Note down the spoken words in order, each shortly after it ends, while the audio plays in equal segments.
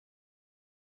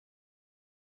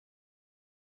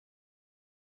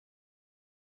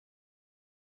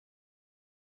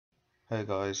Hey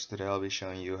guys, today I'll be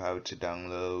showing you how to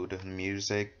download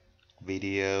music,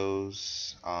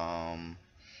 videos,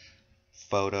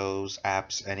 photos,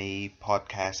 apps, any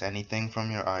podcast, anything from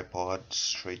your iPod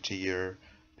straight to your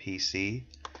PC.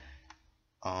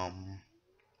 Um,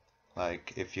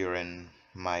 like if you're in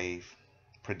my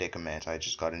predicament, I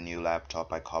just got a new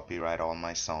laptop, I copyright all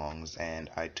my songs, and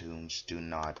iTunes do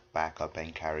not back up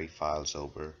and carry files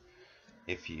over.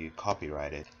 If you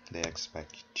copyright it, they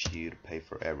expect you to pay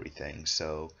for everything.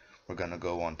 So we're gonna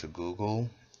go on to Google,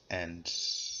 and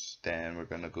then we're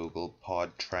gonna Google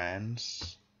Pod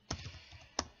Trans.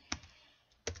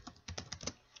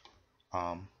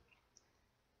 Um,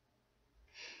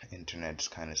 Internet's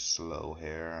kind of slow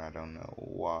here. I don't know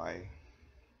why.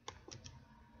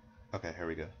 Okay, here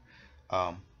we go.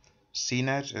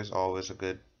 CNET is always a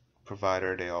good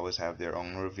provider. They always have their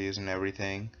own reviews and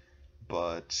everything,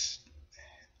 but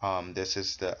this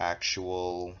is the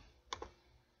actual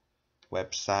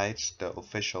website, the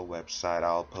official website.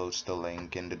 I'll post the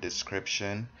link in the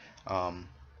description.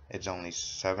 It's only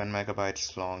 7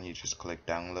 megabytes long. You just click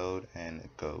download and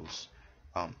it goes.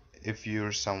 If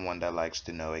you're someone that likes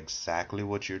to know exactly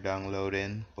what you're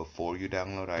downloading before you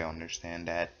download, I understand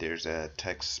that. There's a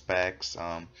text specs.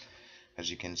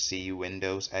 As you can see,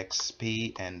 Windows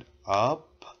XP and up,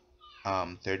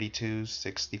 32,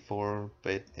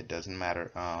 64-bit, it doesn't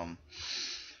matter.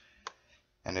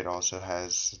 And it also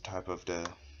has the type of the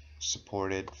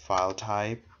supported file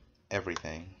type,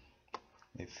 everything.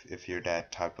 If you're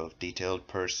that type of detailed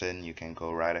person, you can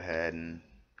go right ahead and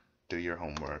do your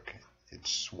homework.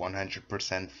 It's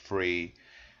 100% free.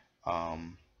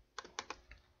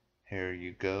 Here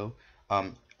you go.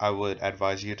 I would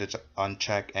advise you to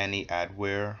uncheck any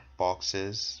adware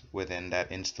boxes within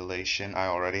that installation. I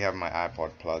already have my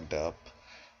iPod plugged up.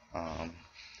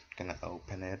 Gonna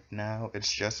open it now.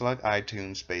 It's just like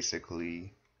iTunes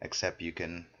basically, except you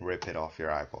can rip it off your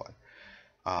iPod.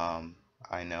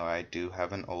 I know I do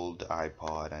have an old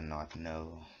iPod and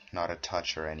not a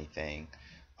touch or anything.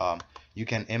 You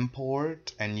can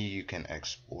import and you can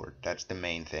export. That's the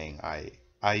main thing.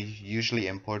 I usually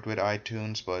import with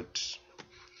iTunes, but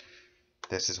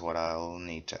this is what I'll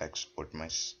need to export my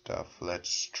stuff.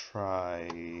 Let's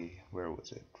try, where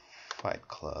was it? Fight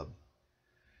Club.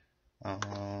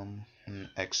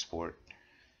 Export.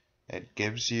 It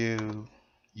gives you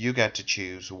get to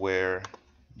choose where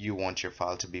you want your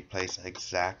file to be placed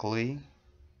exactly.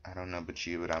 I don't know about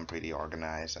you, but I'm pretty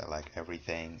organized. I like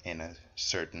everything in a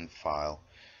certain file.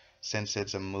 Since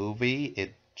it's a movie,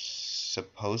 it's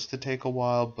supposed to take a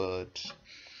while, but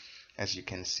as you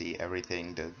can see,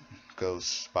 everything that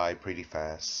goes by pretty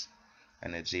fast,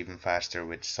 and it's even faster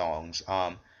with songs.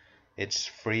 It's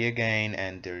free again,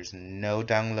 and there's no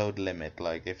download limit.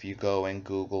 Like if you go and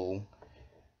Google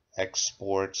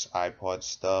exports iPod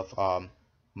stuff,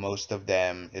 most of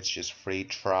them it's just free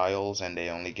trials, and they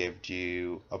only give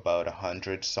you about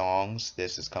 100 songs.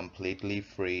 This is completely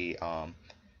free.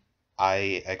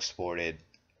 I exported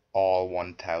all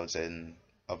 1000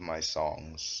 of my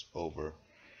songs over.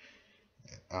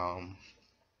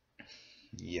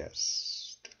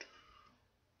 Yes,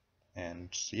 and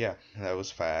yeah, that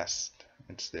was fast.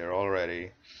 It's there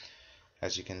already.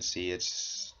 As you can see, it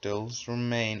still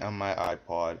remain on my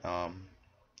iPod.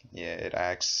 Yeah, it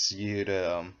asks you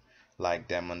to like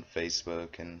them on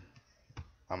Facebook, and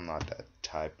I'm not that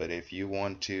type, but if you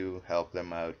want to help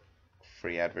them out,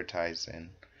 free advertising,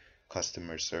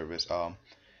 customer service,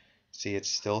 see, it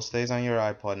still stays on your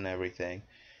iPod and everything.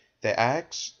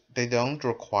 They don't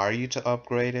require you to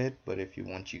upgrade it, but if you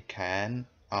want, you can.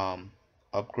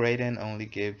 Upgrading only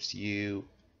gives you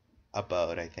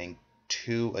about, I think,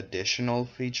 2 additional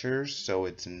features, so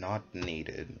it's not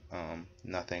needed.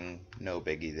 Nothing, no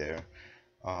biggie there.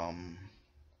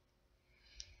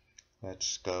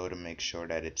 Let's go to make sure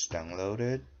that it's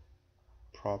downloaded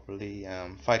properly.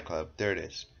 Fight Club, there it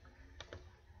is.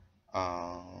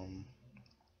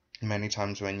 Many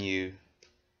times when you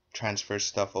transfer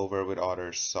stuff over with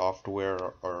other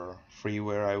software or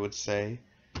freeware, I would say,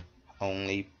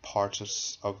 only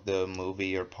parts of the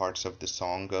movie or parts of the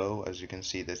song go. As you can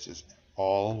see, this is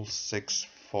all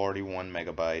 641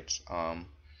 megabytes.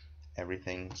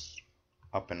 Everything's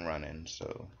up and running,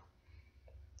 so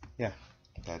yeah,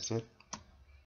 that's it.